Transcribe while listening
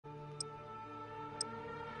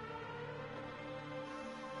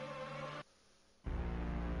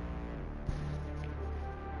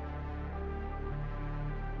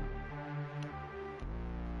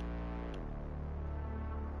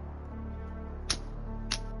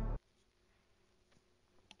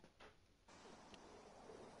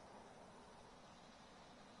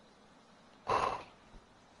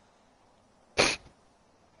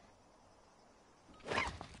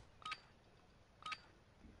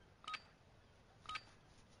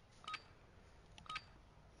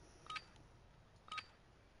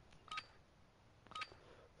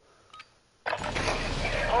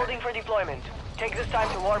for deployment. Take this time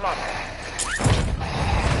to warm up.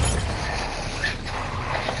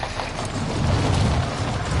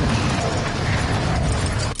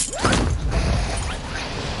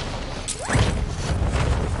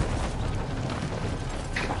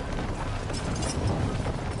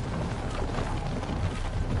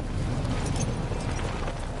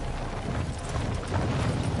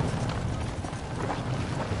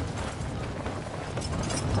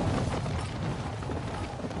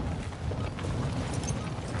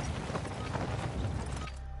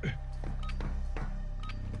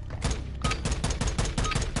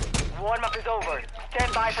 Warm-up is over.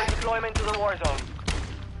 Stand by for deployment to the war zone.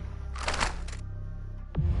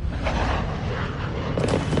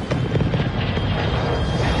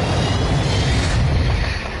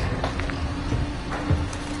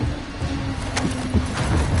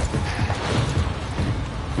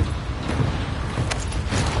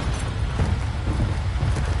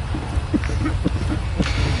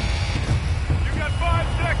 You got 5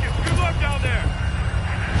 seconds. Good luck down there.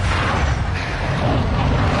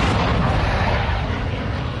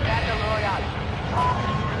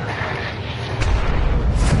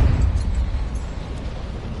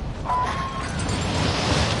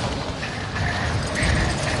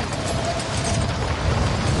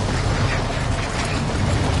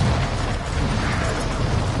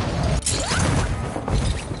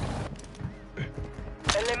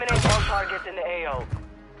 Eliminate all targets in the AO.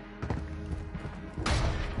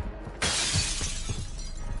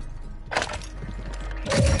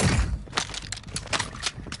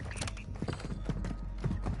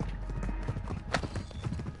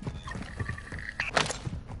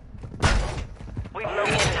 We've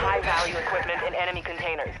located high-value equipment in enemy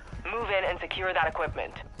containers. Move in and secure that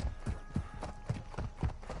equipment.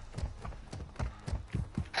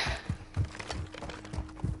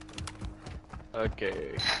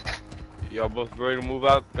 Okay. Y'all both ready to move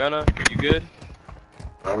out, Gunna? You good?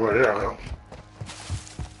 I'm ready now.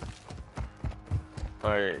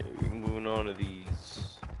 Alright, moving on to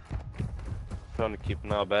these. Trying to keep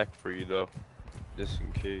an eye back for you though, just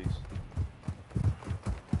in case.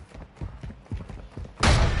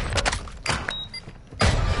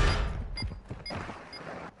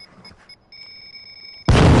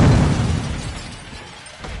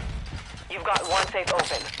 You've got one safe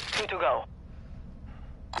open. 2 to go.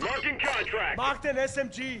 Marking contract. Marked an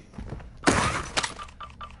SMG.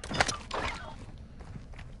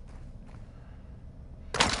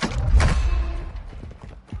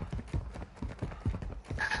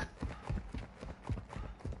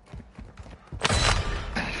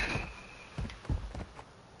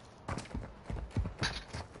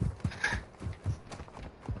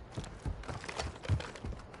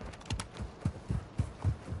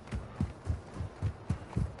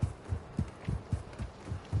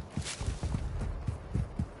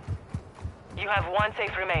 You have one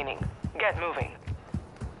safe remaining. Get moving.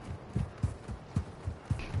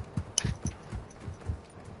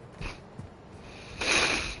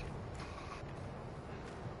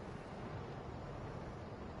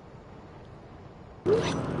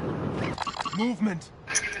 Movement.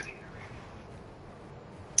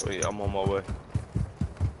 Oh yeah, I'm on my way.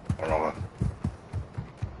 Hold on.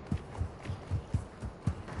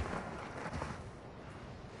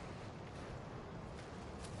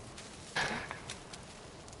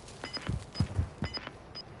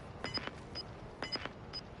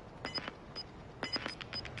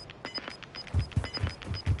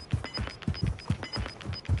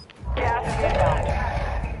 Gas is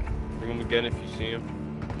inbound. Bring him again if you see him.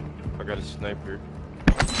 I got a sniper.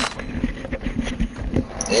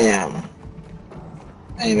 Damn.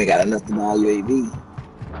 I ain't even got enough to buy a UAV.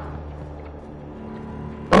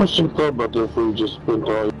 I was thought about that before you just spent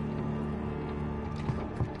all.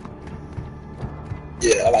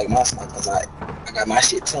 Yeah, I like my snipers. I got my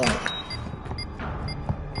shit tuned.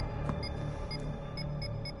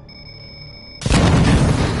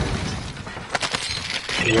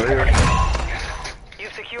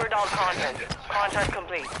 You've secured all content. Contract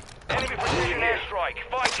complete. Enemy precision airstrike.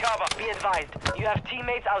 Find cover. Be advised, you have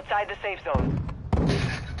teammates outside the safe zone.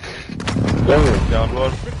 Down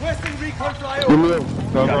one. Requesting recon Give flyover. me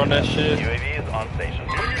a Cover on that shit. UAV is on station.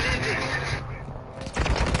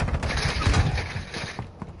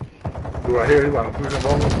 Do I hear you about to push them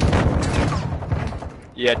over?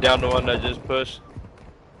 Yeah, down the one that just pushed.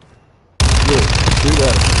 Yeah, do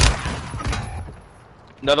that.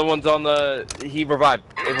 Another one's on the. He revived.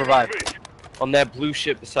 They revived. On that blue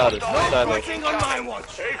ship beside us. Beside us. Fighting on my watch.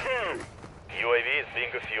 Stay firm. UAV is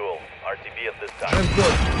being refueled. RTB at this time. That's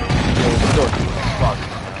good. Yeah, good. Fuck.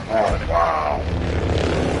 Oh, wow.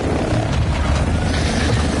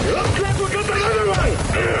 I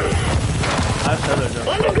should have just. I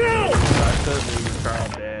should have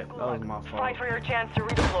tried that. That was my fault. Fight for your chance to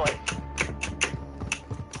redeploy.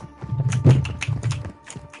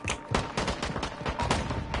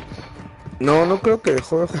 No, no creo que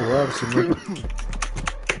dejó de jugar, sino...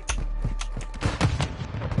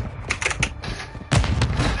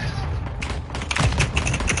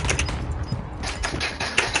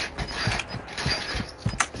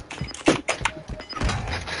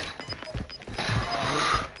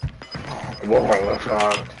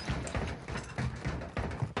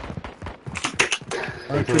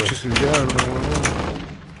 Ay, qué chisillaron,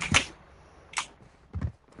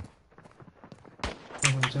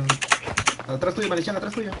 Atrás tuyo, Marichan,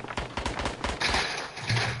 atrás tuyo.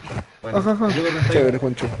 Bueno, ajá, ajá. Chévere,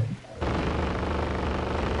 Juancho.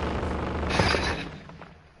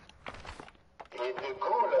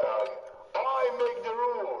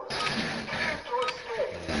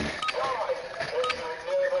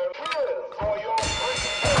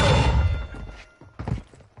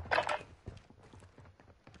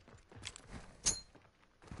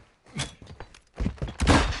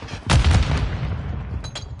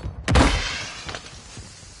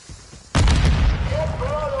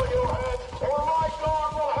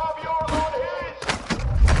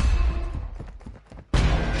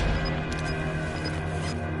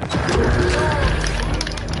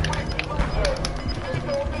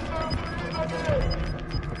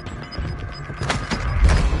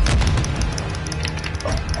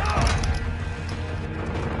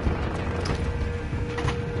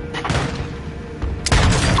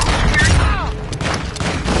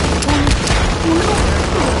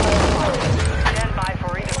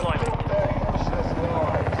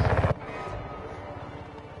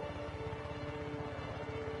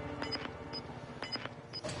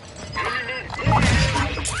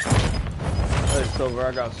 Silver,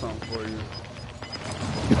 I got something for you.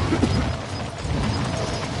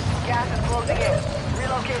 Gas is closing in.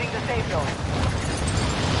 Relocating the safe zone.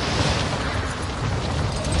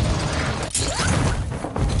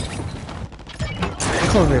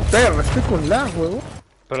 Hijo de perra, estoy con lag, huevo.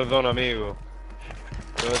 Perdón, amigo.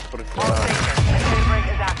 No es por All stations, safe break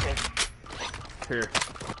is active. Here.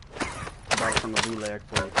 Back from the gulag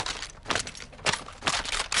for you.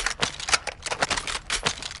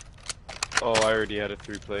 Oh, I already had a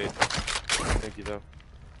 3-plate. Thank you, though.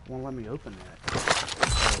 Won't let me open that.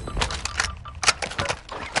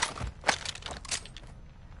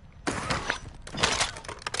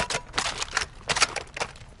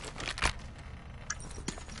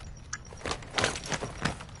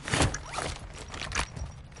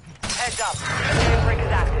 Heads up. Safe break is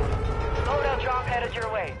active. Loadout drop headed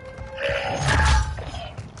your way.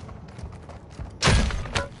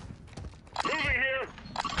 Moving here.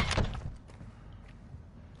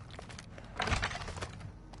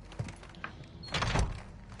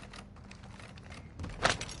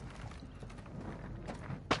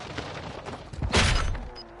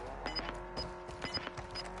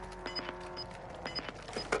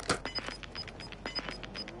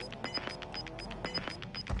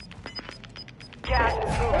 Gas is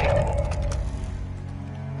moving.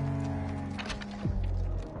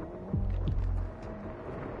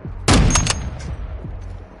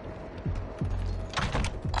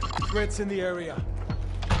 Threats in the area.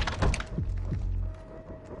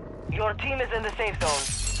 Your team is in the safe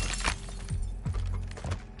zone.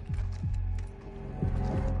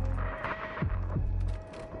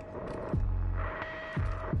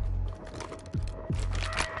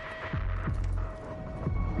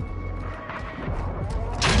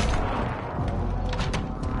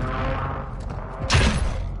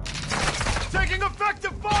 Taking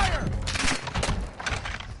effective fire!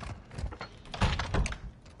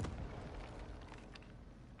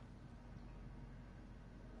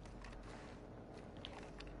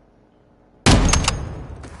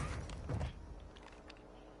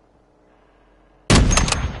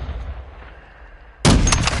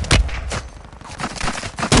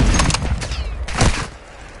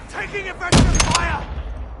 Taking effective fire!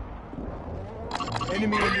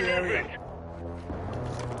 Enemy in the area.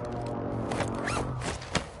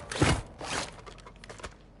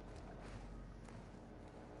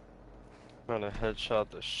 Trying to headshot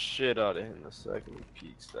the shit out of him the second he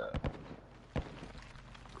peeks that.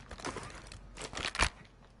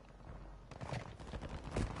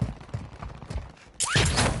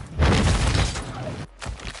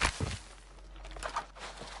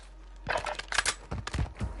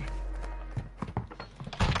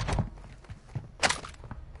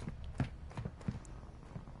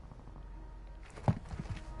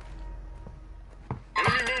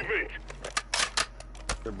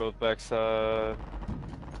 both backside.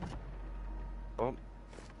 Oh,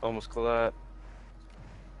 almost collapsed.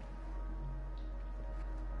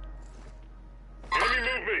 Enemy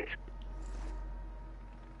movement.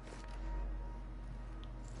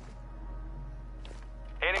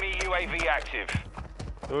 Enemy UAV active.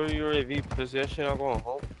 Throw your UAV possession, I'm going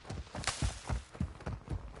home.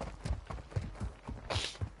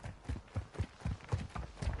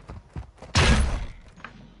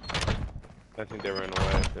 I think they ran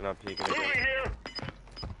away. They're not peeking Moving again. here.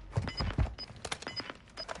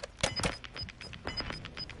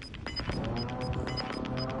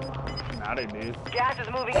 Now they do. Gas is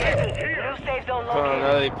moving in. New safe zone Oh,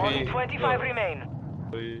 now they located. Only pee. 25 Oh. remain.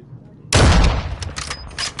 Please.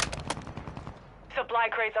 Supply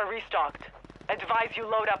crates are restocked. Advise you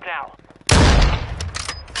load up now.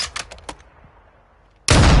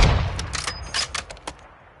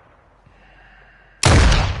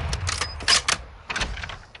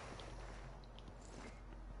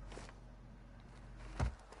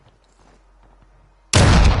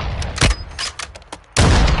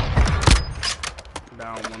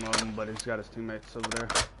 Down one of them, but he's got his teammates over there.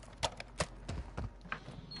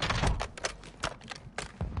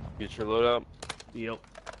 Get your load up. Yep.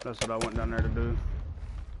 That's what I went down there to do.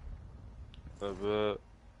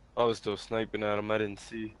 I was still sniping at him. I didn't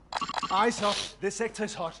see. Eyes up. This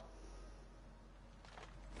sector's hot.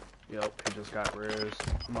 Yep, he just got res.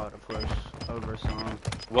 I'm about to push over some.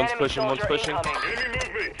 One's Enemy pushing, one's soldier pushing. incoming. Enemy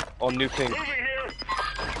movement. On new ping. Moving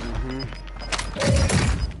here.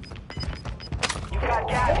 You've got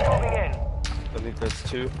gas moving in. I think that's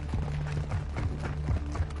two.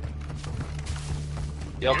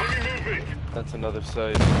 Yep, Enemy movement. that's another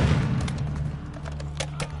side.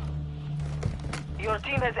 Your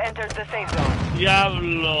team has entered the safe zone.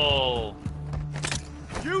 Diablo!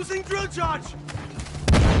 Using drill charge.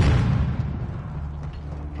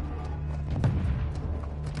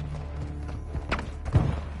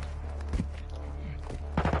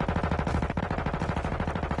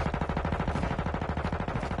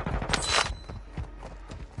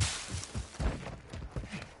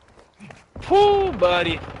 Whoo,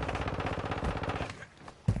 buddy.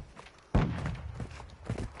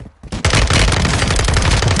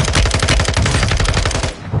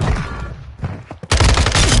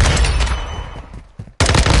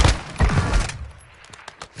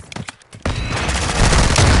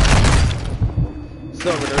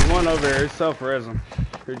 Silver, there's one over here. He's self-resing.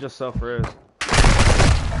 He just self-res.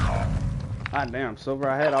 God damn, Silver,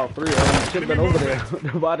 I had all three of them. Should have been over there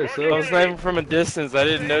by I himself. was sniping from a distance. I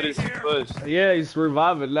didn't notice he pushed. Yeah, he's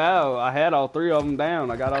reviving now. I had all three of them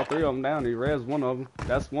down. I got all three of them down. He res one of them.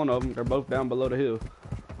 That's one of them. They're both down below the hill.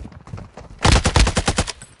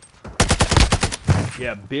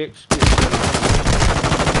 Yeah, bitch.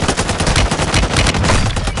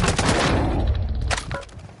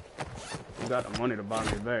 You got the money to buy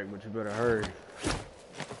me back, but you better hurry.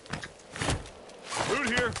 Food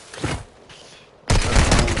here.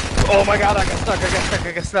 Oh my god, I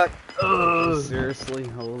got stuck. Ugh. Seriously?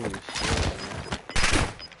 Holy shit.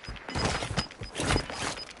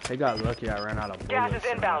 They got lucky I ran out of bullets. Gas is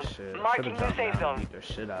and inbound. shit. Marking Should've new jumped safe down zone. and beat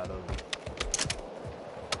the shit out of them.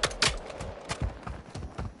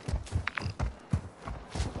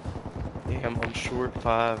 Damn, I'm short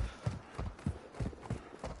 5.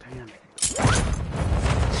 Damn it.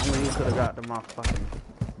 Only you could have got to my fucking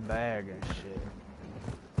bag and shit.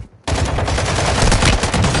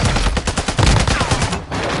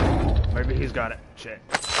 Maybe he's got it. Check.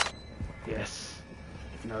 Yes.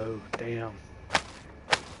 No. Damn.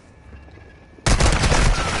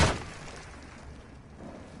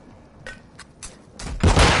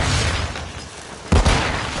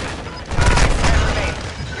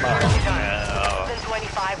 Done.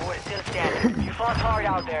 25 were still standing. You fought hard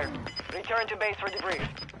out there. Return to base for debrief.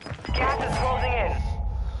 Gas is closing in.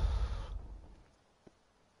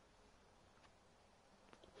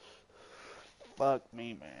 Fuck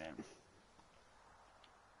me, man.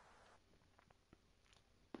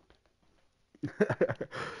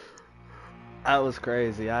 That was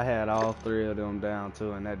crazy. I had all three of them down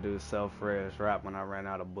too, and that dude self-res right when I ran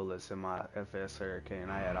out of bullets in my FS Hurricane.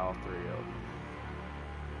 I had all three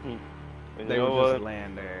of them. And They you know were just what?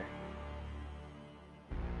 laying there.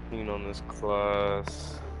 Being on this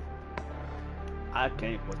class. I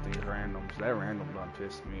can't with these randoms. That random done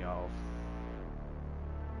pissed me off.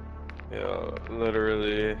 Yeah,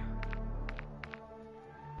 literally.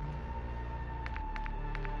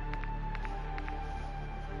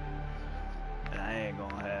 And I ain't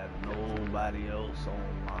gonna have nobody else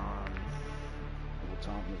on mine. What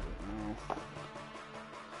time is it now?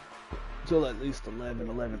 Till at least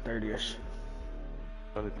 11:30ish.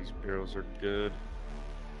 None of these barrels are good.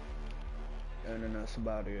 And then that's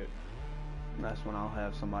about it. That's when I'll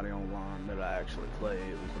have somebody online that I actually play.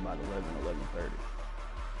 It was about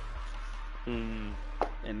 11:30.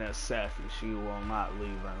 And that's Safi. She will not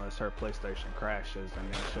leave unless her PlayStation crashes,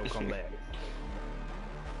 and then she'll come back.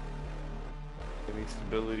 Any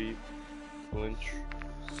stability, flinch,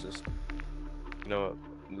 system. You know,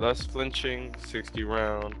 less flinching, 60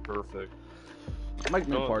 round, perfect. Make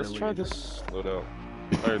me part Let's try this. Load out.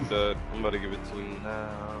 Alright, Dad. I'm about to give it to you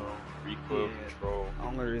now. Recoil control. The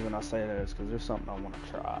only reason I say that is because there's something I want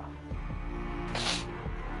to try.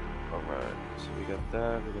 Alright, so we got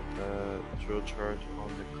that. Drill charge on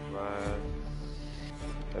the class.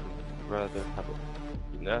 I'd rather have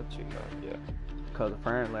a Nazi now, yeah. Because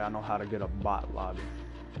apparently I know how to get a bot lobby.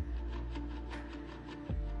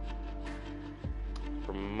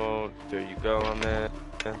 Promote, there you go on that.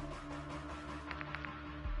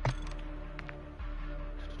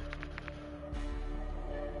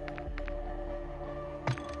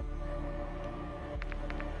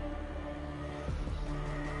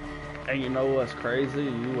 And you know what's crazy?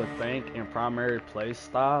 You would think in primary play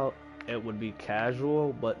style it would be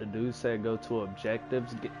casual, but the dude said go to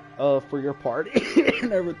objectives for your party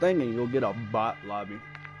and everything, and you'll get a bot lobby.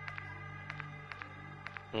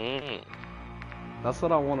 That's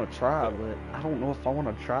what I want to try, but I don't know if I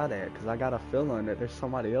want to try that because I got a feeling that there's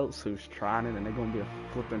somebody else who's trying it and they're gonna be a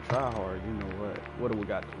flipping tryhard. You know what? What do we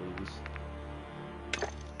got to lose?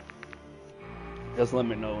 Just let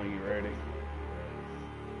me know when you're ready.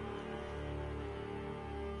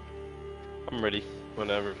 I'm ready,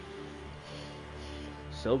 whenever.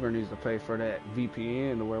 Silver needs to pay for that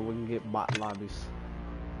VPN to where we can get bot lobbies.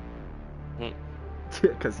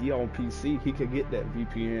 Because he on PC, he could get that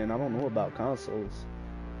VPN. I don't know about consoles.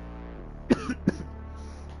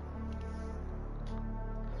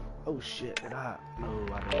 Oh shit, did I? No,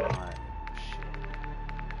 I did not.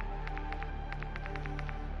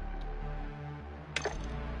 Shit.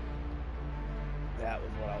 That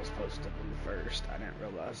was what I was supposed to do first. I didn't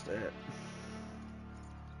realize that.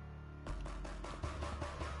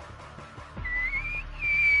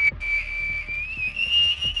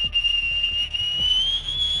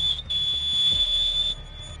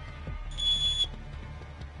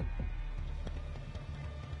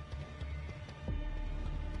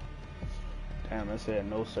 Damn, it said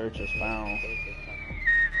no searches found.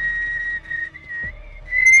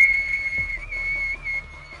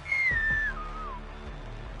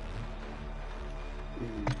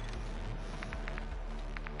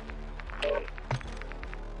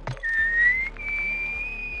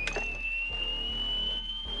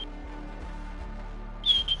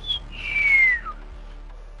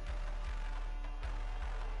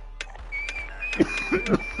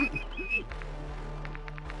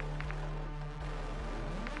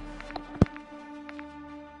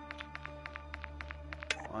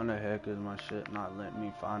 Why the heck is my shit not letting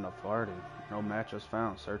me find a party? No matches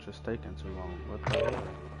found. Search is taking too long. What the hell?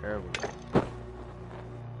 There we go.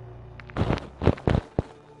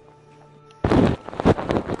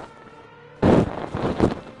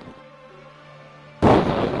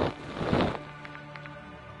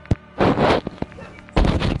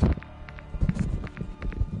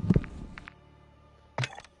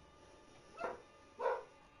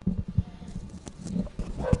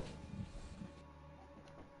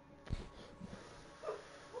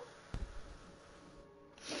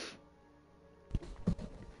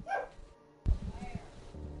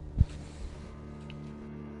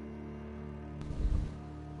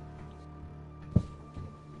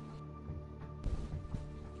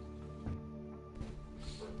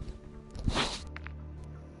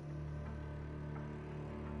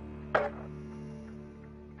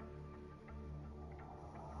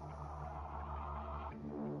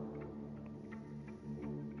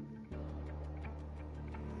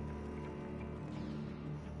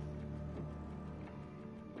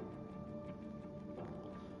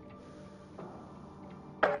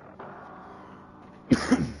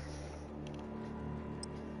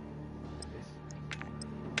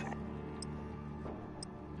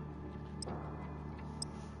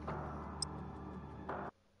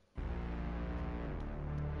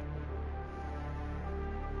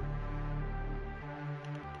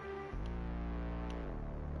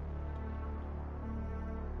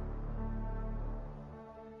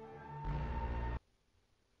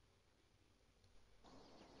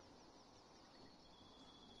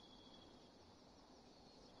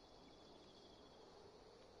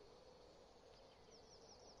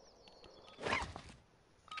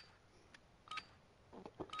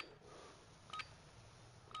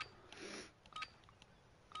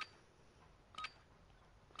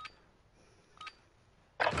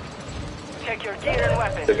 Check your gear and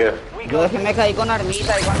weapons. ¿De qué? We Yo go. es que me caí con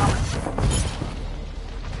armita y cuando...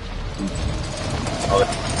 A ver.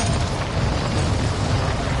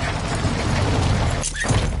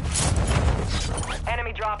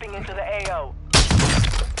 Enemy dropping into the AO.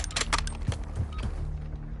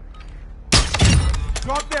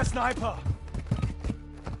 Drop their sniper.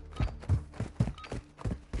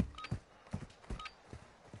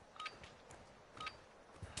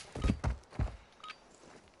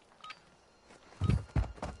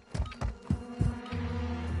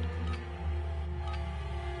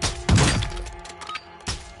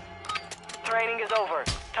 Training is over.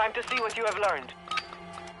 Time to see what you have learned.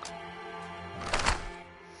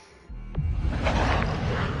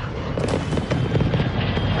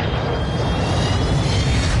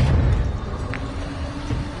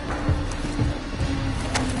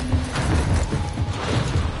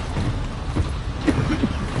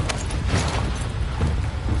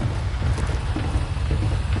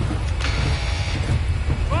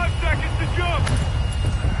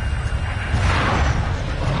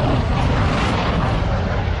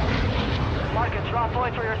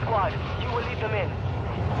 Point for your squad. You will lead them in.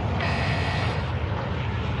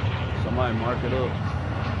 Somebody mark it up.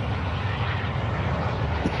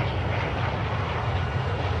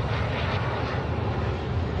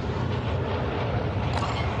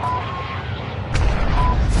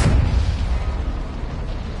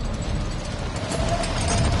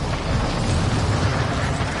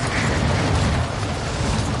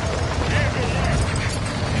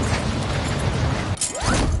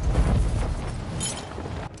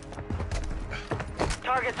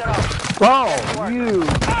 Targets are up. Oh, you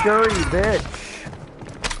dirty bitch.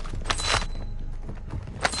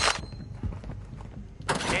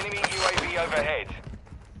 Enemy UAV overhead.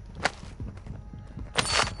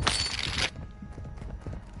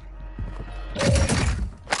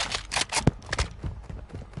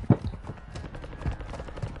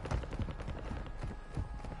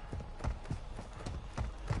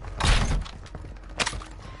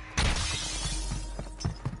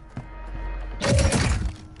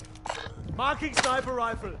 Marking sniper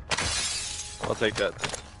rifle. I'll take that.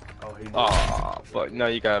 Oh, he did. Oh, fuck. No,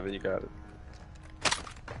 you got it. You got it.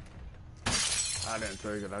 I didn't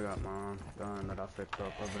take it. I got mine done that I picked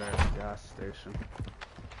up over there at the gas station.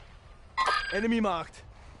 Enemy marked.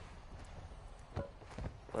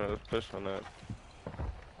 Alright, let's push on that.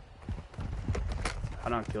 I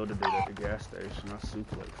done killed a dude at the gas station. I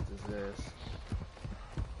suplexed his ass.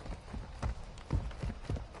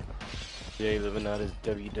 Jay living out his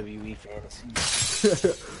WWE fantasy.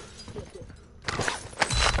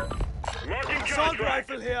 Assault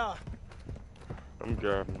rifle here. I'm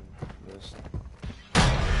grabbing this.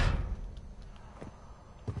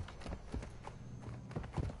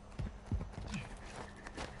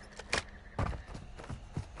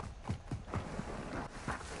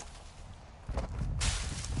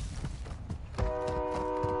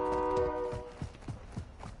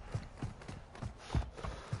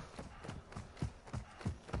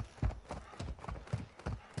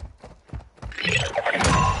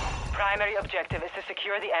 Primary objective is to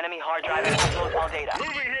secure the enemy hard drive and upload all data.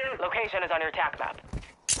 Location is on your attack map.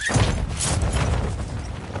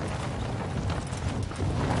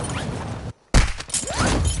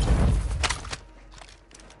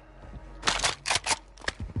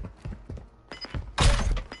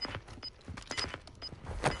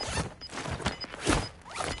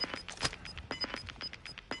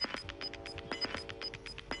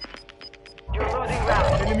 You're losing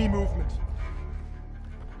ground. Enemy movement.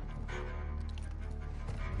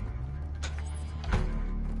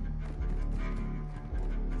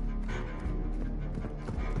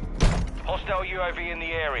 Hostile UAV in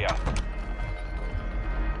the area.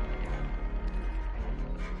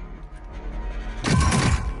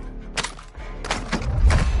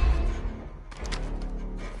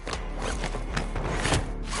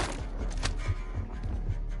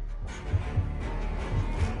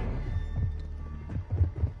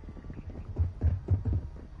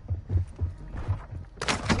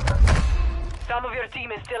 Some of your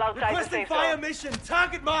team is still outside the Requesting safe fire zone. mission.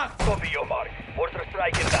 Target marked. Copy your mark. Mortar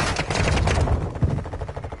strike inbound.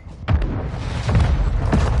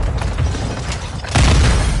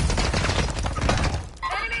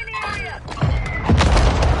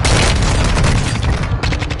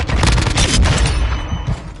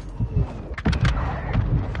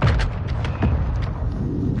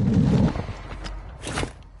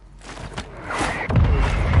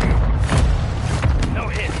 No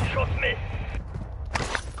hit. Shots missed.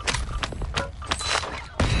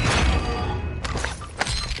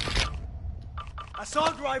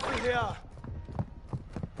 Assault rifle here.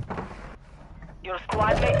 Your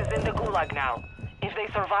squad mate is in the gulag now. If they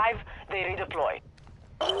survive, they redeploy.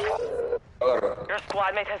 Your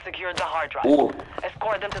squad mate has secured the hard drive.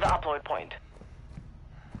 Escort them to the upload point.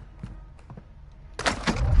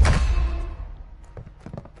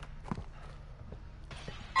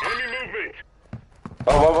 Enemy movement.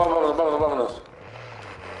 Vámonos.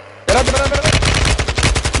 Espérate.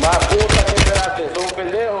 Más puta que espérate, son un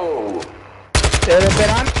pendejo. Ustedes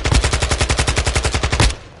esperan.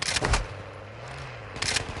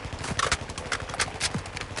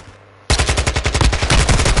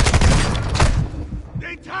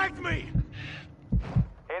 They tagged me!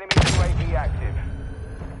 Enemy UAV active.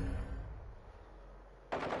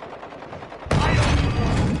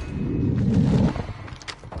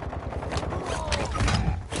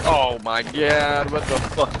 Oh my god, what the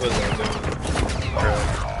fuck was I doing?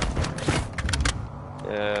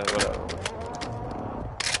 Yeah, whatever.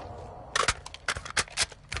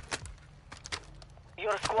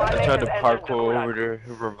 Your squad I mate tried has to entered the parkour gulag. over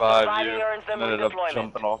to revive Surviving you, earns them and ended up redeployment.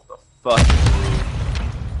 jumping off the fucking roof.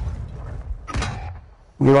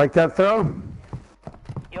 You like that throw?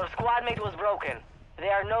 Your squad mate was broken. They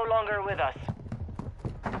are no longer with us.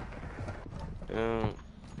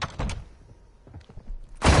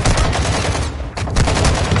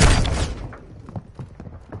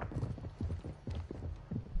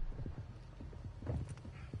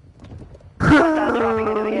 Hostiles dropping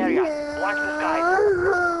into the area. Watch the skies.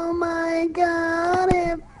 Oh my god,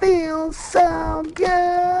 it feels so good.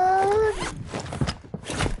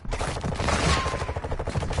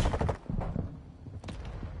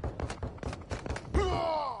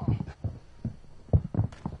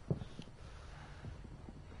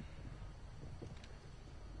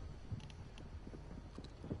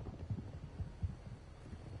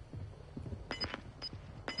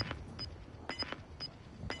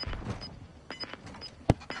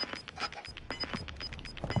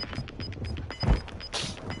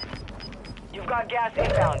 You've got gas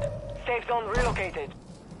inbound. Safe zone relocated.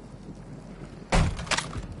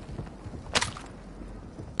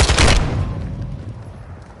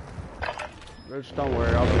 Rich, don't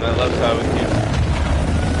worry, I'll be That left side with you.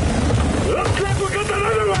 Looks like we got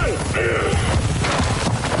another one!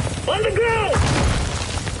 On the ground!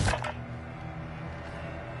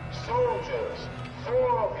 Soldiers, 4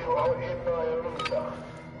 of you are in my arena.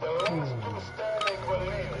 The last 2 standing will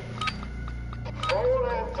leave it. 4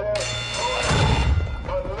 enter, 4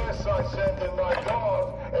 unless I send in my guard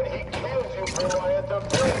and he kills you for my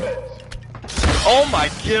entertainment. Oh my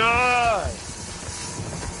god!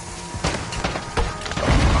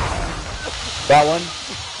 That one?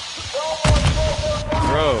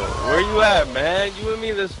 Bro, where you at, man? You and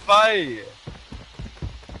me this fight.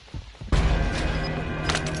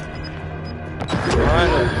 Ryan,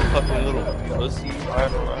 you fucking little pussy.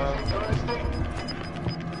 Right around.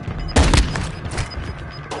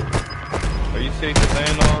 Are you safe to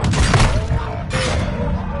land on?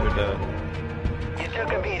 You're dead. You took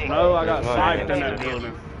a beating. No, I got sniped in that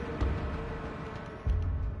building.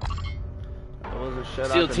 That was a shit I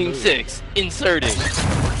SEAL could Team do. 6, inserting.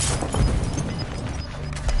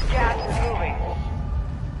 Gas is moving.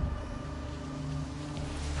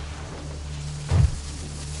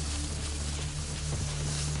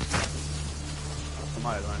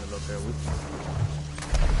 Somebody landed up there.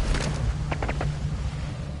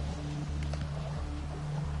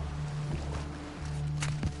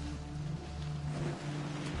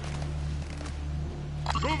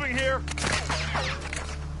 Moving here.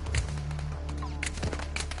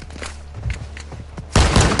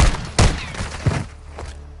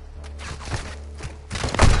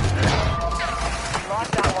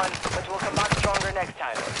 Lost that one, but we'll come back stronger next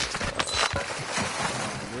time.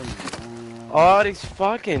 Oh, these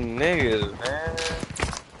fucking niggas, man.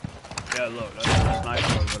 Yeah, look, that's a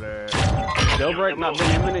sniper over there. Jailbreak not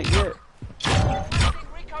been imminent yet.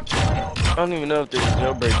 I don't even know if there's a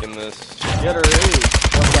jailbreak in this. Yeah, there is.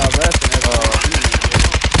 Once I rest and everything.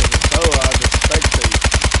 So I just spectate.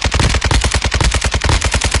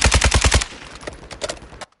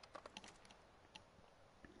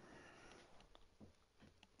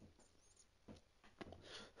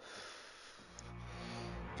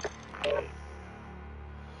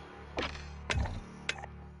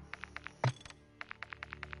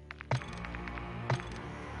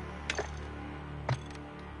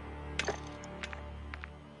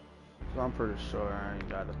 So I'm pretty sure I ain't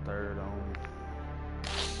got a third on.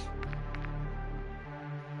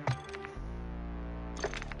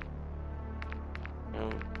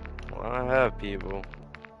 Well, I have people.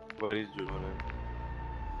 What he's doing it.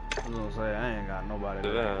 I was gonna say, I ain't got nobody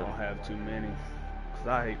that Yeah. ain't gonna have too many. Cause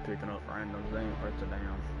I hate picking up randoms, they ain't worth a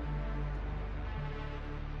damn.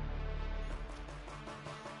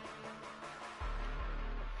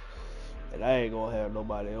 But I ain't gonna have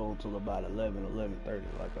nobody on till about 11:30,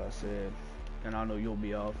 like I said. And I know you'll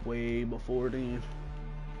be off way before then.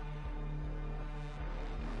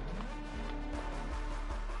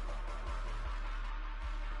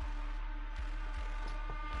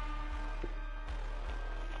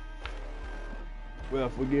 Well,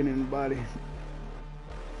 if we get anybody.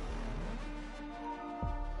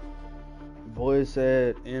 Boy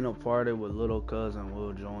said in a party with little cousin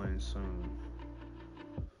will join soon.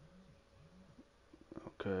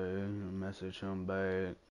 Okay, message him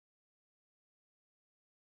back.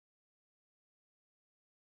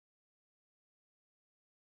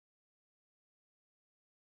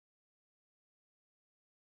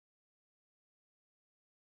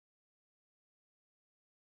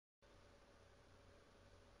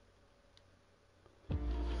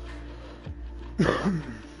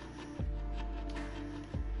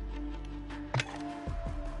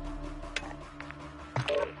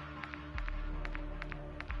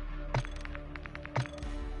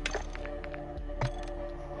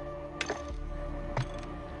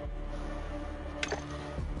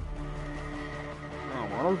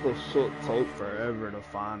 Why does this shit take forever to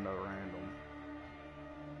find a random?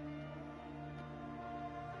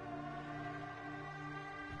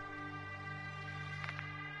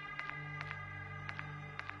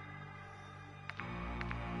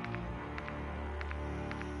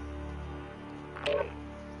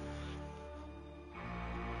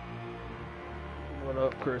 What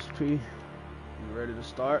up, Chris P? You ready to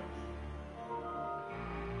start?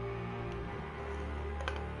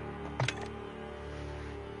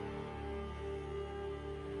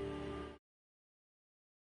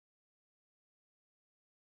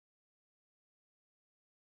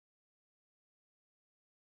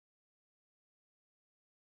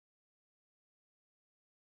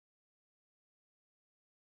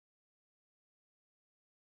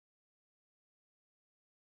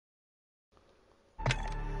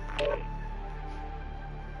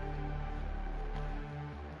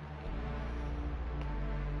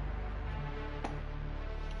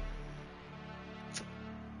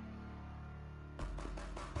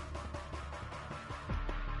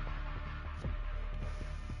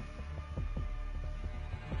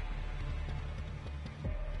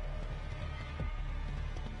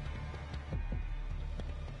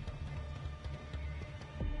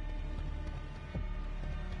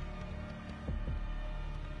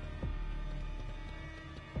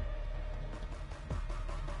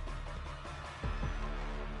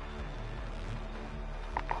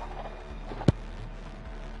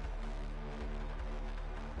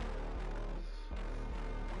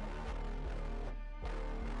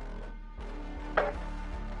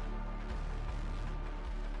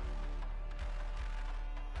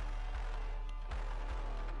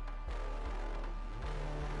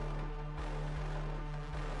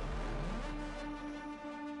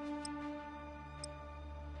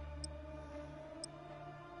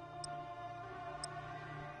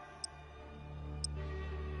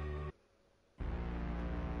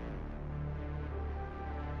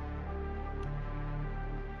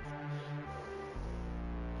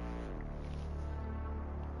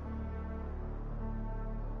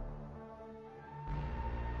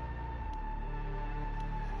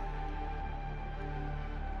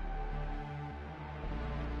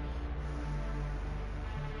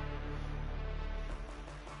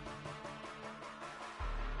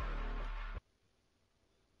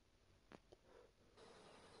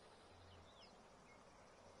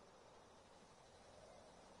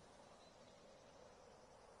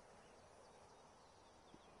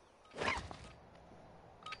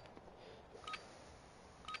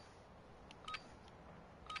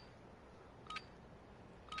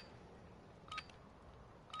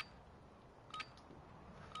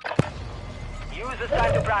 Use this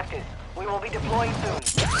time to practice. We will be deploying soon.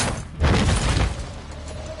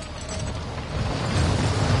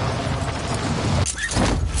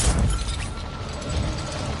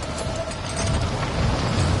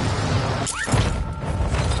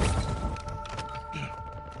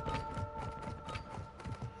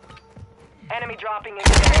 Enemy dropping into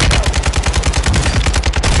the area.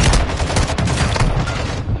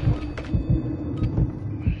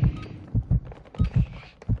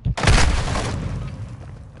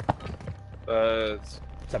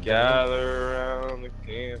 Let's gather around the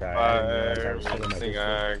campfire. We sing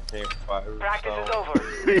our campfire Practice is song. over.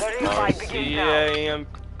 The real fight begins now.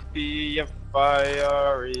 R-C-A-M-P-F-I-R-E.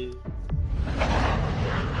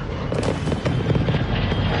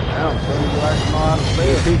 Damn, so you actually know how to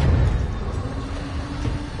spell.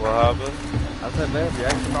 What happened? I said, man, you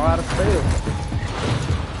actually know how to spell.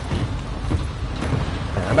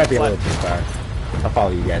 I might be a little too far. I'll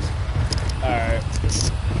follow you guys. Alright.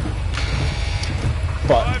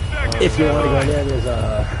 But if you want to go in there,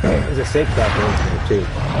 there's a safe drop over there too.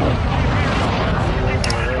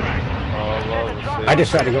 I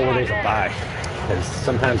just try to go where there's a buy, because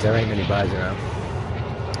sometimes there ain't many buys around.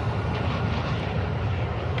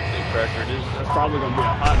 That's probably gonna be a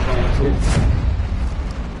hot zone too.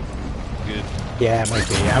 Good. Yeah, it might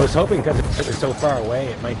be. I was hoping because it was so far away,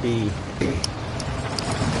 it might be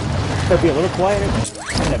a little quieter.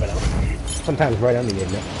 You never know. Sometimes right under you,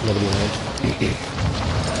 nobody knows.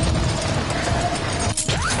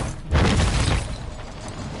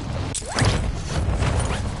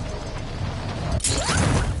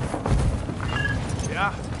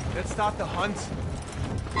 Yeah, let's start the hunt.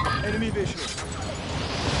 Enemy visual.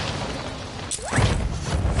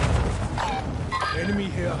 Enemy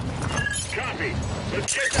here. Copy.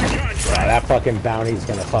 Let's get that contract. That fucking bounty's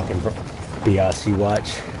gonna fucking be us, you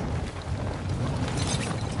watch.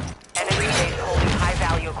 Enemy base holding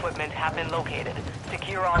high-value equipment have been located.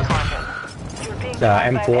 Secure all content. You're being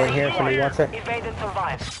M4 in here, if somebody wants it. Evade and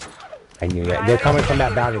survive. I knew that. They're coming from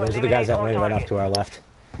that bounty. Those are the guys that went right off to our left.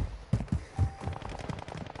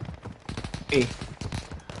 Hey.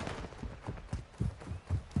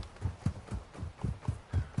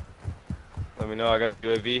 Let me know. I got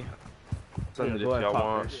UAV. Send it if y'all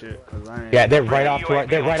want. Yeah, they're right off to our.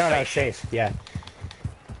 They're right on our safe. Yeah.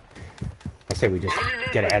 I say we just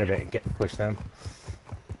get ahead of it and push them.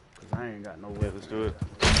 Cause I ain't got no way. Let's do it.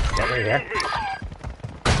 Yeah, right here.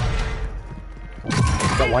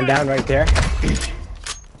 Got one down right there.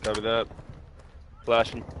 Cover that.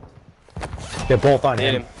 Flashing. They're both on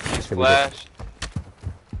Hit him. him. Flash.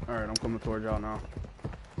 Alright, I'm coming towards y'all now.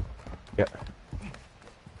 Yep.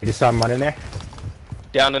 You just saw him running there?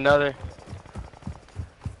 Down another.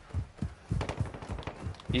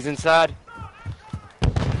 He's inside.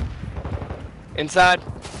 Inside.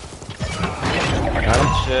 Got him.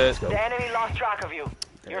 Shit. The enemy lost track of you.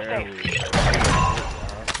 You're safe.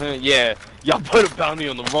 Yeah. Y'all put a bounty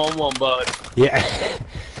on the wrong one, bud. Yeah.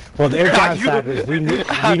 Well, their downside was we knew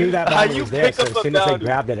that bounty was there, so as soon as they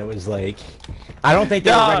grabbed it, it was like... I don't think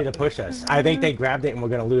they were ready to push us. I think they grabbed it and were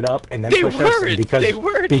gonna loot up and then push us. And because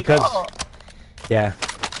yeah,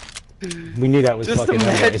 we knew that was just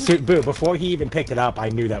fucking. Boo! Before he even picked it up, I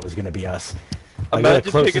knew that was gonna be us. Like,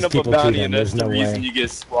 imagine picking up a bounty and that's the reason you get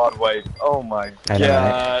squad wiped. Oh my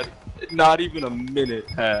god! Not even a minute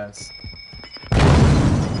passed.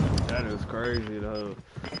 That is crazy though.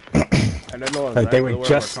 And like they were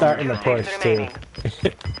just starting to push too.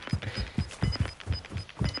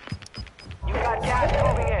 You got gas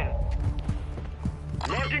moving in.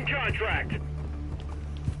 Marking contract.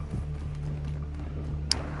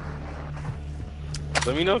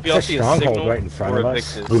 Let me know if y'all see a stronghold right in front of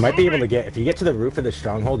us. We might be able to get, if you get to the roof of the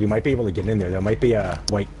stronghold, you might be able to get in there. There might be a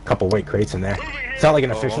couple white crates in there. It's not like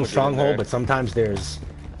an official stronghold, but sometimes there's,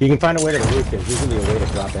 you can find a way to the roof. There's usually a way to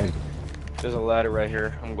drop in. There's a ladder right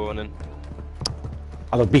here. I'm going in.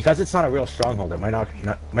 Although because it's not a real stronghold, it might not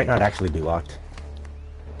actually be locked.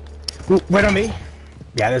 Ooh, wait on me.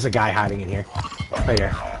 Yeah, there's a guy hiding in here. Right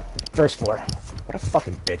here. First floor. What a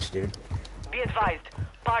fucking bitch, dude. Be advised,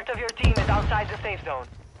 part of your team is outside the safe zone.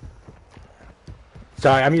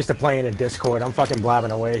 Sorry, I'm used to playing in Discord. I'm fucking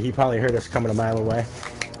blabbing away. He probably heard us coming a mile away.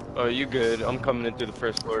 Oh, you good. I'm coming in through the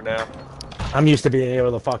first floor now. I'm used to being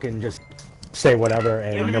able to fucking just say whatever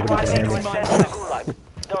and nobody can hear me.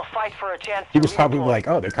 They'll fight for a chance. He was probably like,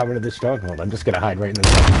 oh, they're coming to this stronghold. I'm just gonna hide right in the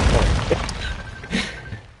fucking corner.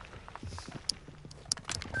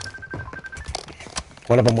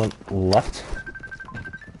 One of them went left.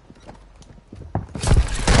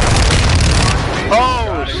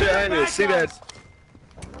 Oh shit! I didn't see that.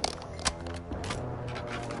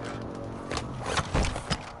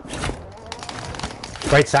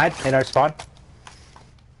 Right side in our spawn.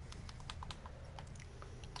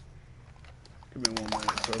 Give me 1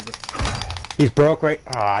 minute, Silver. He's broke, right?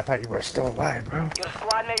 Oh, I thought you were still alive, bro. Your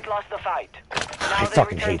squad mate lost the fight. I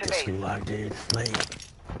fucking hate this gulag, dude. Like,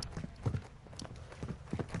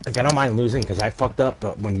 I don't mind losing because I fucked up,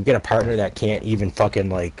 but when you get a partner that can't even fucking,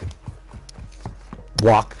 like,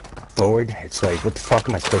 walk forward, it's like, what the fuck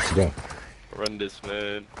am I supposed to do? Run this,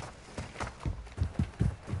 man.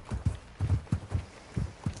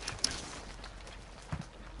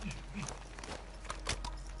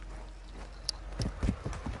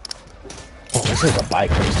 Oh, this is a buy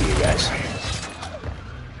close to you guys.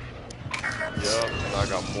 Yup, I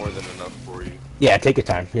got more than enough for you. Yeah, take your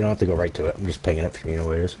time. You don't have to go right to it. I'm just pinging it for you know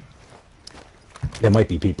where it is. There might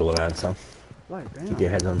be people around, so like, damn, keep your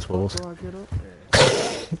heads on swivels. I get up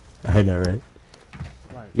there? I know, right?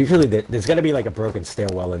 Like, Usually there's gotta be like a broken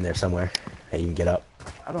stairwell in there somewhere that you can get up.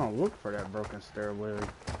 I don't look for that broken stairwell.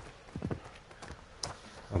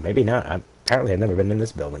 Well, maybe not. Apparently I've never been in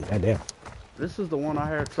this building. God damn. This is the one I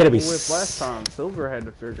had Gotta trouble be with last time. Silver had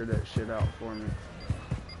to figure that shit out for me.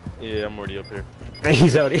 Yeah, I'm already up here.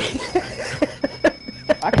 He's already.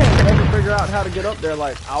 I can't ever figure out how to get up there.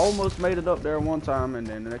 Like, I almost made it up there one time, and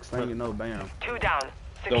then the next thing you know, bam. 2 down.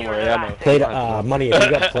 Don't worry, I know. Plate, money, if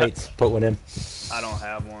you got plates, put one in. I don't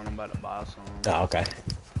have one. I'm about to buy some. Oh, okay.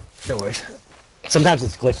 No worries. Sometimes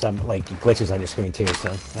it's glitched on, like, it glitches on your screen too,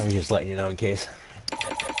 so I'm just letting you know in case.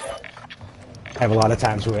 I have a lot of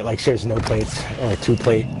times where it, like, shares no plates, or like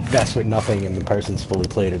 2-plate vest with nothing, and the person's fully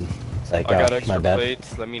plated. It's like, I got my extra bad.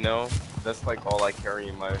 plates, let me know. That's like all I carry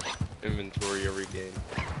in my inventory every game.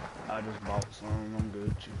 I just bought some. I'm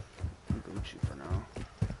Gucci. I'm Gucci for now.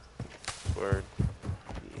 Word.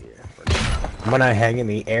 Yeah, for now. I'm gonna hang in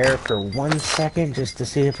the air for 1 second just to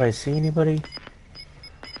see if I see anybody.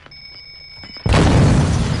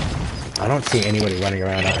 I don't see anybody running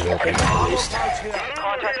around out here at least.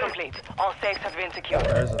 Contract complete. All safes have been secured.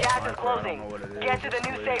 Gas is closing. Get to the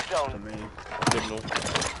new safe zone. Signal.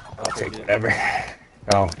 I'll take whatever.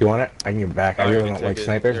 Oh, you want it? I can give it back. I really don't like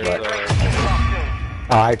snipers, but...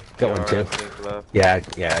 Oh, I got one too. Yeah,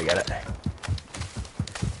 I got it.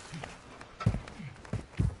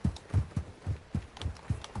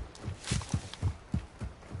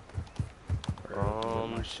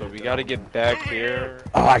 So we gotta get back here.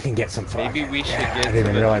 Oh, I can get some. Maybe we should get. I didn't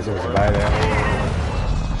even realize there was a buy there.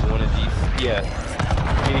 One of these. Yeah.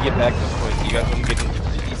 We need to get back to the point. You guys want to get into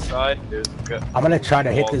the east side? I'm gonna try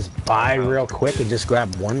to hit this buy real quick and just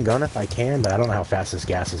grab one gun if I can, but I don't know how fast this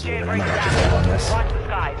gas is moving. I might have to go on this.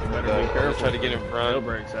 Better be careful. Try to get in front.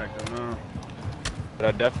 Jailbreak's active now. But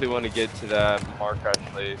I definitely want to get to that Marcus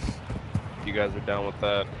place. If you guys are down with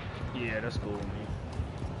that. Yeah, that's cool with me.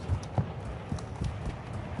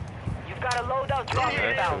 Got a loadout drop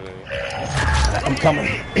inbound. I'm coming.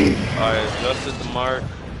 Alright, just at the mark.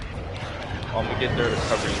 I'm gonna get there to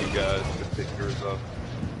cover you guys to pick yours up.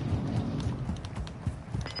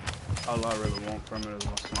 All I really want from it is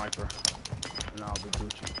my sniper. And I'll be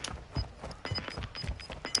Gucci.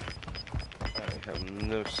 I have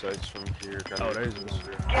no sights from here. Oh, there's one.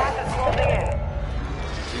 Gas is closing in.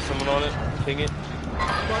 See someone on it? Ping it.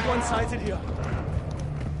 Got one sighted here.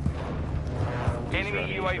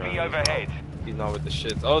 Enemy UAV overhead. He's not with the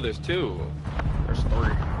shits. Oh, there's 2. There's 3. 4.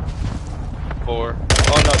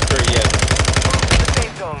 Oh no, 3, yeah. The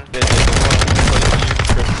safe zone.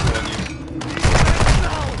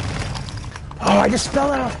 Oh, I just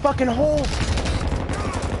fell out of a fucking hole.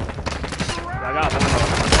 I got one.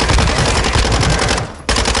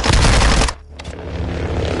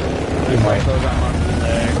 You might.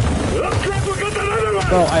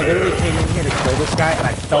 Bro, I literally came in here to kill this guy and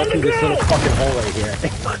I fell through this little fucking hole right here.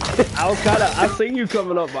 I seen you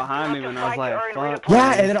coming up behind him and I was like, fuck.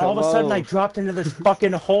 Yeah, and then all of a sudden I dropped into this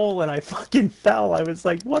fucking hole and I fucking fell. I was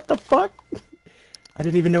like, what the fuck? I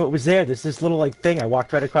didn't even know it was there. There's this little like thing. I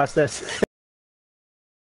walked right across this.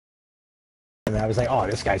 And I was like, oh,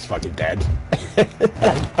 this guy's fucking dead. I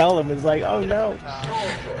fell and was like, oh no.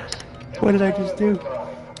 What did I just do?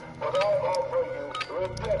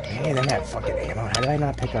 Man, they had fucking ammo. How did I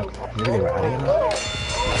not pick up? Maybe they were out of ammo.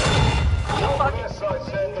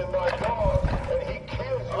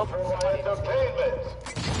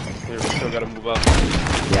 Here, we still gotta move up.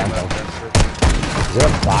 Yeah, I'm okay. Is there a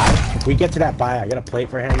buy? If we get to that buy, I got a plate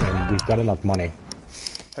for him, and we've got enough money.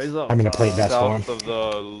 I mean, a plate vest for him. South of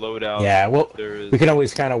the loadout. Yeah, well, we can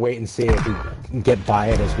always kind of wait and see if we can get by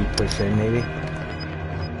it as we push in, maybe.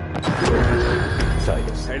 So I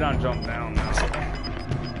guess. Hey, don't jump down now.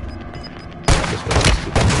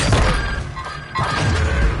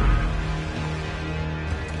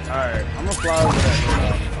 Alright, I'm gonna fly over that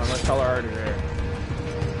door. I'm gonna tell her already there.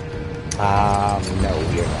 No,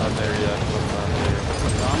 you're not there yet.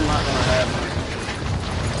 I'm not gonna have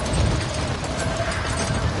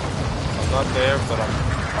I'm not there, but I'm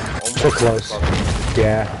almost we're close.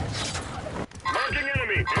 Yeah. Marking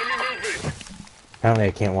enemy. Enemy movement. Apparently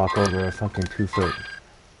I can't walk over a fucking 2-foot.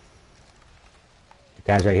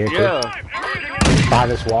 Guys right here too? Yeah. By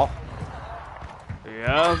this wall?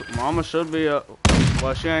 Yeah, Mama should be up.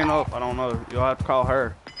 Well, she ain't up. I don't know. You'll have to call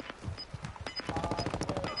her.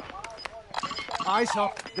 Eyes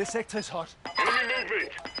up. This sector's hot. Enemy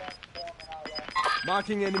movement.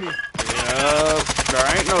 Marking enemy. Yeah,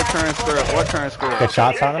 there ain't no transcript. What transcript? Got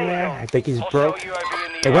shots on him there? I think he's broke.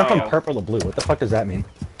 It went from purple to blue. What the fuck does that mean?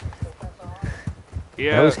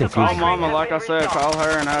 Yeah, call Mama, like I said. Call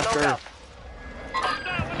her and ask her.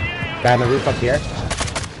 Guy on the roof up here.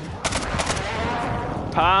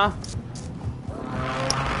 Huh?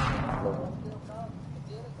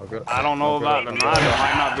 Okay. I don't know about tonight. It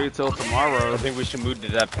might not be till tomorrow. I think we should move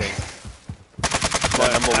to that ping.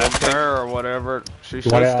 But number one after ping? her or whatever, she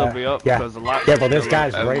should What, still be up yeah. because the light. Yeah, well, this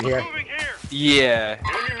guy's right here. Yeah.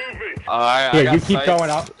 Alright, Yeah, you keep going.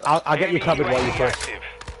 I'll get you covered while you push.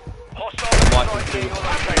 I'm watching too.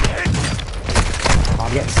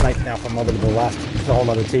 I'm getting sniped now from over to the left. It's a whole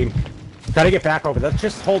other team. Try to get back over. Let's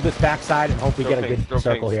just hold this backside and hope we get a good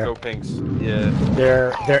circle here. Throw pings. Yeah.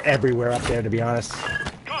 They're everywhere up there, to be honest.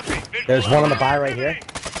 There's one on the buy right here.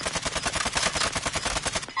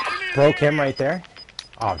 Broke him right there.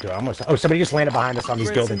 Oh, dude, almost. Oh, somebody just landed behind us on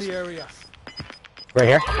these buildings. Right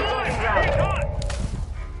here.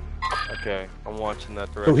 Okay, I'm watching that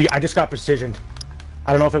Oh, direction. I just got precisioned.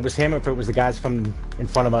 I don't know if it was him or if it was the guys from in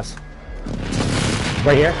front of us.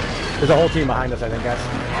 Right here. There's a whole team behind us, I think, guys.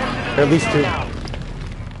 Or at least two. That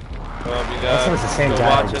was the same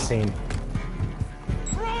guy I just seen.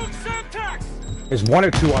 There's one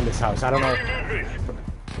or two on this house. I don't know.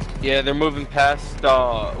 Yeah, they're moving past.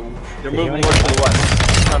 They're moving more to the west.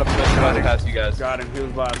 Trying to push right past you guys. Got him. He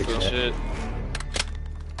was by himself. Shit.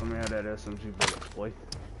 Let me have that SMG bullet, boy.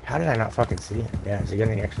 How did I not fucking see it? Yeah, is he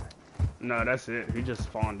getting extra? No, that's it. He just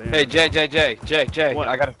spawned in. Hey, Jay. What?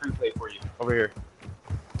 I got a free play for you. Over here.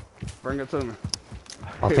 Bring it to me.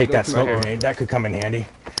 I'll take that smoke grenade. That could come in handy.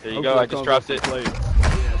 There you go. I just dropped it. Yes,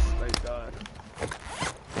 thank God.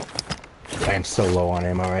 I am so low on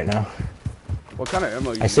ammo right now. What kind of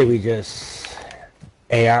ammo you I say we just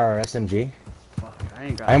AR or SMG. Fuck, I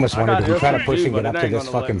ain't got. I almost wanted to try to SMG, push and but get up it to ain't this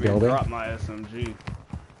gonna let fucking me building. Drop my SMG.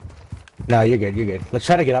 No, you're good. You're good. Let's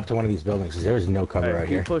try to get up to one of these buildings because there is no cover Hey, right keep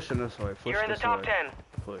here. pushing this way. Push You're in the this top way. 10.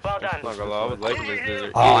 Push. Well done. Not gonna lie, I would like this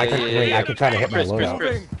desert. Oh, I can try to hit my loadout.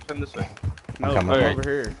 Chris, come this way. No, I'm come coming. over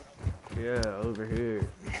here. Yeah, over here.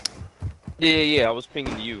 Yeah. I was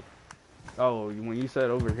pinging you. Oh, when you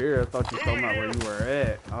said over here, I thought you told me where you were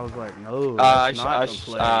at. I was like, no, that's not the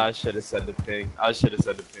play. I should have said the ping. I was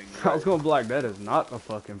gonna be like, that is not the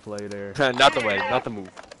fucking play there. Not the way, not the move.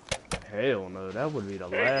 Hell no, that would be the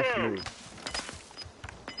last move.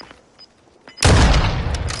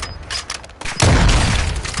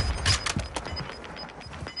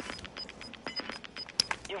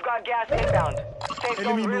 You've got gas inbound. Safe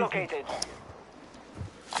zone relocated.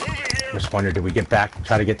 Just wondered, did we get back?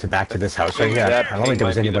 Try to get back to this house right here. I don't think there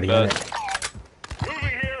was anybody in it.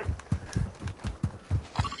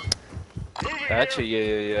 Actually,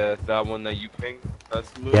 yeah. That one that you pinged. That's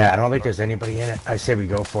the move. Yeah, I don't think there's anybody in it. I say we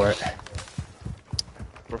go for it.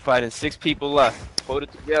 We're fighting 6 people left. Hold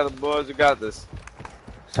it together, boys. We got this.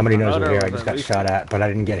 Somebody knows we're here. I just got shot at, but I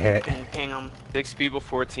didn't get hit. Ping them. 6 people,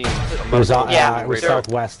 14. It was, it was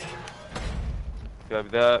southwest. Copy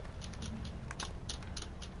that.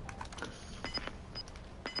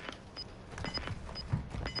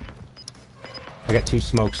 I got 2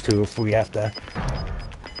 smokes too if we have to.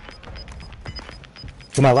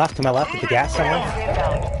 To my left, at the gas somewhere.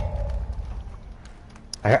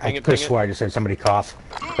 I could have swore I just heard somebody cough.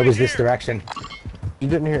 It was this direction. You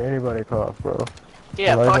didn't hear anybody cough, bro.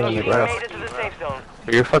 Yeah, fuck you. you Made it to the safe zone.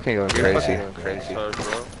 You're fucking going crazy.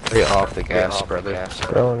 Get off the gas, brother.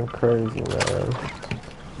 Going crazy, man.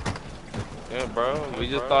 Yeah, bro. We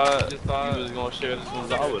just thought he was gonna share this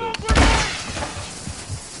result with us.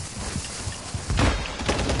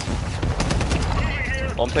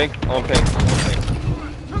 On ping.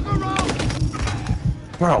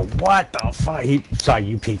 Bro, what the fuck? He saw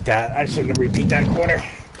you peek that. I shouldn't have repeat that corner.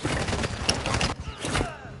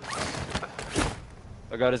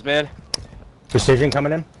 I got his man. Precision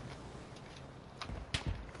coming in.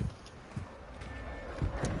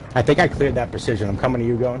 I think I cleared that precision. I'm coming to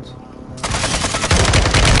you, Goins.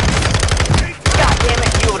 God damn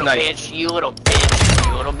it, you little bitch.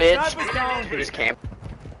 You little bitch. Who just camp?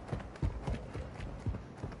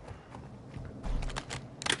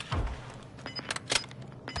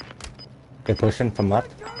 They're pushing from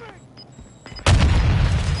left.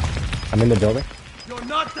 I'm in the building. You're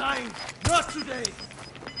not dying. Not today.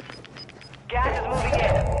 Gas is moving in.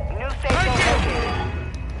 New safe zone located.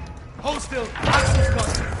 Hold still. Access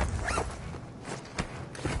cluster.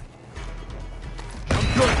 I'm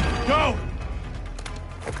good. Go.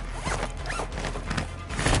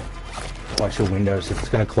 Watch your windows. It's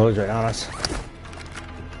gonna close right on us.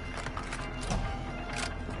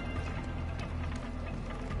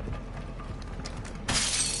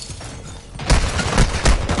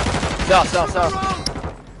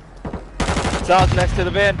 South next to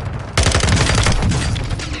the van.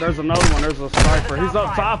 There's another one. There's a sniper. He's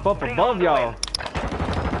up top, up above y'all.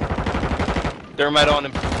 Thermite on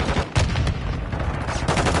him.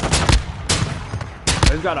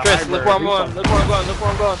 He's got a Chris, hybrid. look where I'm going. Look where I'm going. Look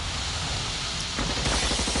where I'm going.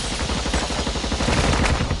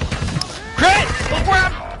 Chris, look where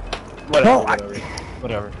I'm. Whatever.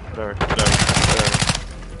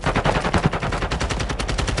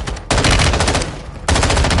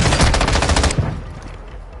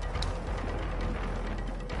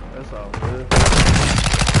 That's all good.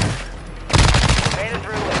 Made it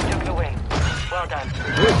through and took the win. Well done.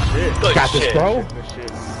 Good shit. Good Got this, shit. bro. Good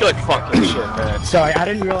shit. Good fucking shit, man. Sorry, I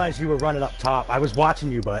didn't realize you were running up top. I was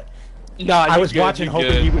watching you, but Nah, I was watching,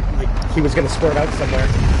 hoping he was gonna squirt out somewhere.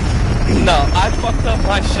 No, I fucked up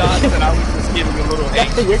my shots and I was just getting a little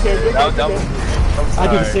anxious. You're good. I'm I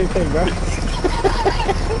do the sorry. same thing, bro.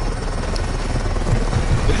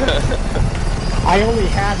 I only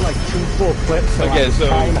had like 2 full clips. So Okay, so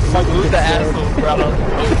who's the asshole who brought out the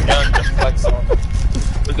gold gun to flex on?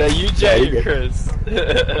 Was that you, Jay, or Chris?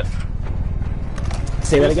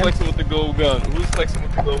 Say that Who's again? flexing with the gold gun? Who's flexing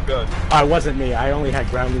with the gold gun? It wasn't me. I only had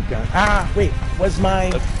ground loop gun. Ah, wait. Was my...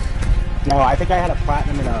 No, I think I had a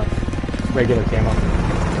platinum and a regular camo.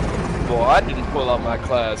 Well, I didn't pull out my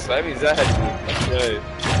class, so that means I had to be Jay.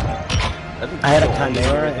 I had a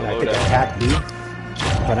Chimera and I think a Cat B,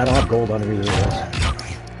 but I don't have gold on either of those.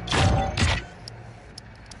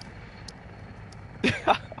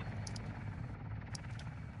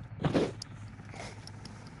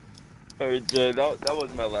 Alright, Jay, that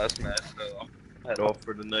was my last match, so I'll head off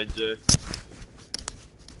for the night, Jay.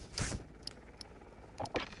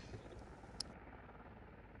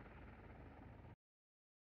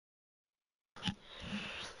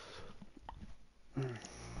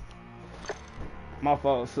 My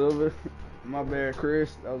fault, Silver. My bad,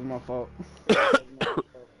 Chris. That was my fault.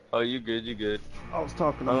 Oh, you good. I was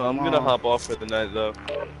talking to my I'm gonna hop off for the night, though.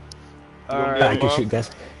 Alright. I can shoot,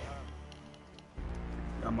 guys.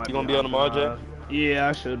 You gonna be on tomorrow, Jay? Yeah,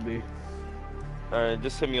 I should be. Alright,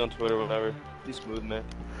 just hit me on Twitter whenever. Be smooth, man.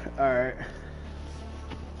 Alright.